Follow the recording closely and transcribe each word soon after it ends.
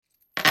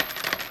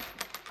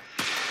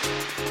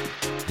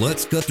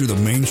Let's cut through the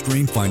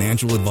mainstream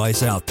financial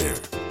advice out there.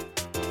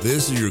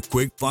 This is your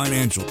quick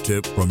financial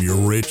tip from your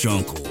rich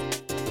uncle.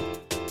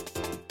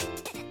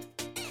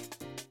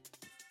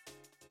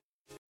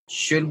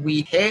 Should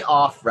we pay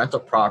off rental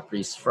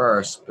properties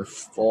first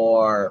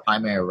before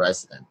primary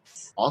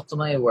residence?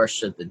 Ultimately, where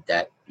should the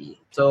debt be?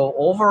 So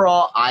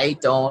overall, I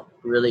don't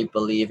really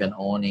believe in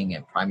owning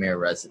a primary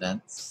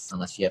residence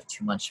unless you have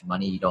too much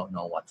money, you don't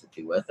know what to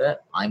do with it.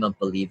 I'm a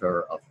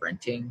believer of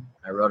renting.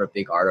 I wrote a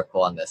big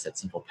article on this at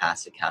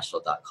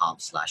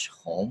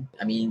simplepassivecashflow.com/home.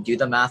 I mean, do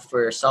the math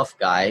for yourself,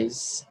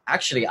 guys.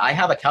 Actually, I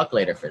have a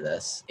calculator for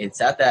this.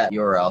 It's at that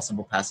URL,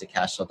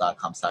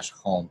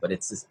 simplepassivecashflow.com/home, but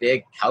it's this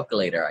big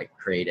calculator I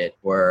created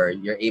where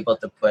you're able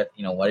to put,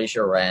 what is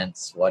your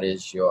rent, what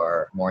is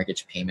your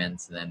mortgage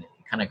payments, and then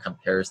kind of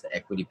compares the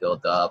equity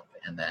build up,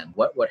 and then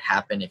what would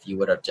happen if you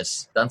would have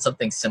just done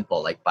something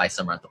simple like buy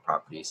some rental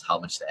properties, how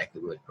much the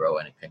equity would grow,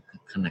 and it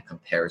kind of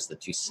compares the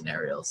two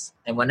scenarios.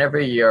 And whenever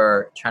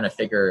you're trying to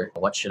figure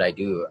what should I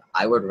do,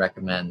 I would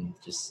recommend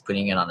just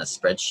putting it on a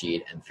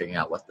spreadsheet and figuring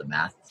out what the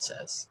math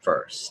says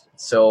first.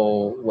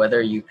 So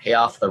whether you pay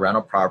off the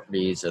rental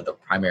properties or the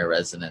primary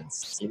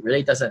residence, it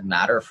really doesn't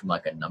matter from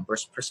like a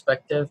numbers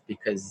perspective,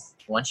 because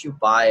once you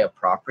buy a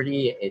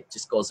property, it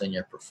just goes in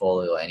your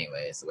portfolio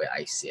anyway, is the way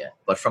I see it.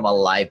 But from a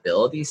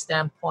liability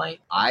standpoint,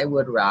 I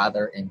would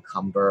rather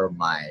encumber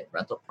my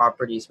rental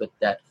properties with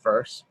debt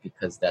first,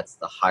 because that's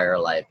the higher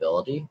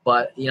liability.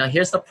 But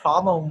here's the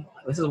problem.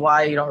 This is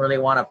why you don't really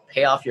want to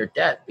pay off your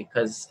debt,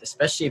 because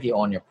especially if you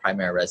own your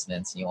primary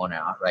residence and you own it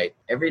outright,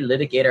 every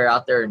litigator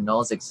out there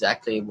knows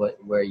exactly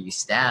where you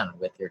stand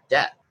with your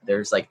debt.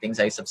 There's like things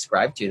I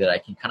subscribe to that I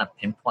can kind of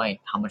pinpoint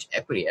how much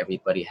equity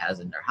everybody has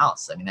in their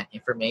house. I mean, that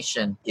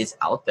information is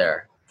out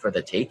there for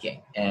the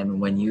taking. And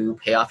when you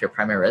pay off your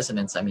primary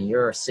residence, I mean,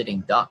 you're a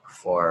sitting duck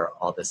for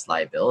all this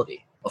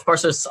liability. Of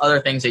course, there's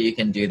other things that you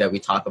can do that we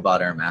talk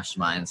about in our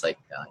masterminds, like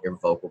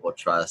irrevocable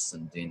trusts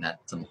and doing that,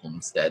 some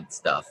homestead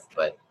stuff.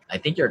 But I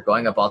think you're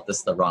going about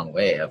this the wrong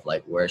way of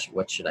like,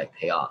 what should I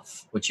pay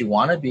off? What you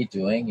want to be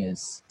doing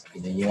is,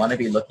 you want to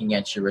be looking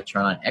at your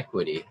return on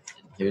equity.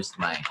 Here's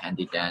my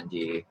handy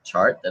dandy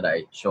chart that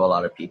I show a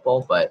lot of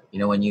people. But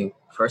when you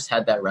first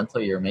had that rental,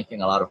 you're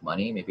making a lot of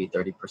money, maybe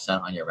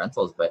 30% on your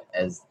rentals. But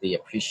as the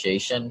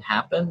appreciation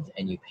happened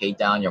and you paid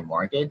down your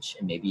mortgage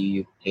and maybe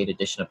you paid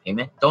additional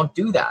payment, don't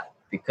do that,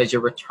 because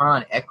your return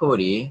on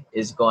equity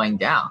is going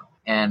down.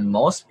 And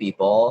most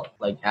people,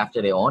 like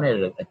after they own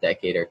it a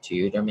decade or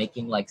two, they're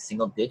making like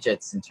single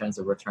digits in terms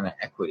of return on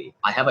equity.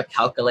 I have a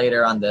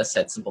calculator on this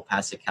at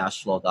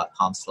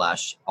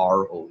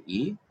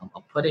simplepassivecashflow.com/ROE.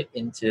 I'll put it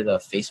into the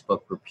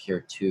Facebook group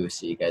here too,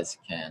 so you guys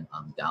can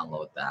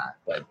download that.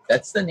 But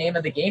that's the name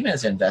of the game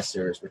as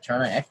investors, return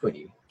on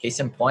equity.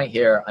 Case in point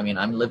here, I mean,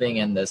 I'm living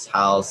in this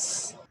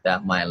house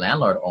that my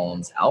landlord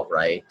owns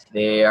outright.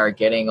 They are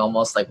getting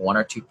almost like 1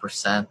 or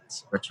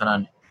 2% return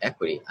on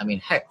equity. I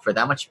mean, heck, for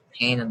that much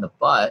pain in the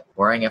butt,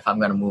 worrying if I'm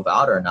going to move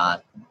out or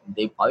not,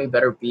 they probably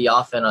better be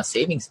off in a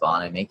savings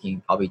bond and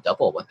making probably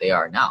double what they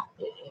are now.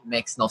 It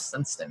makes no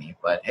sense to me,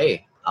 but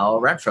hey, I'll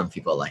rent from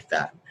people like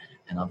that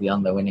and I'll be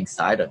on the winning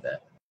side of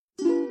it.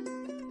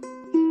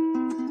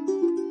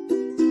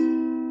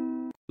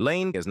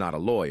 Lane is not a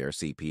lawyer,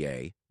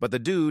 CPA, but the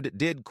dude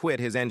did quit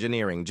his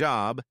engineering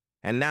job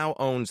and now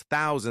owns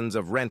thousands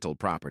of rental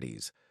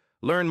properties.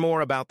 Learn more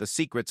about the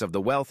secrets of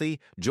the wealthy.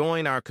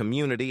 Join our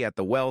community at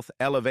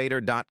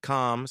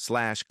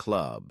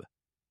thewealthelevator.com/club.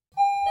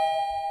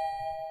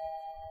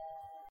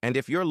 And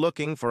if you're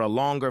looking for a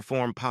longer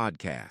form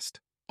podcast,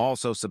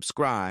 also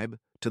subscribe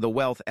to the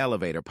Wealth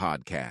Elevator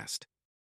podcast.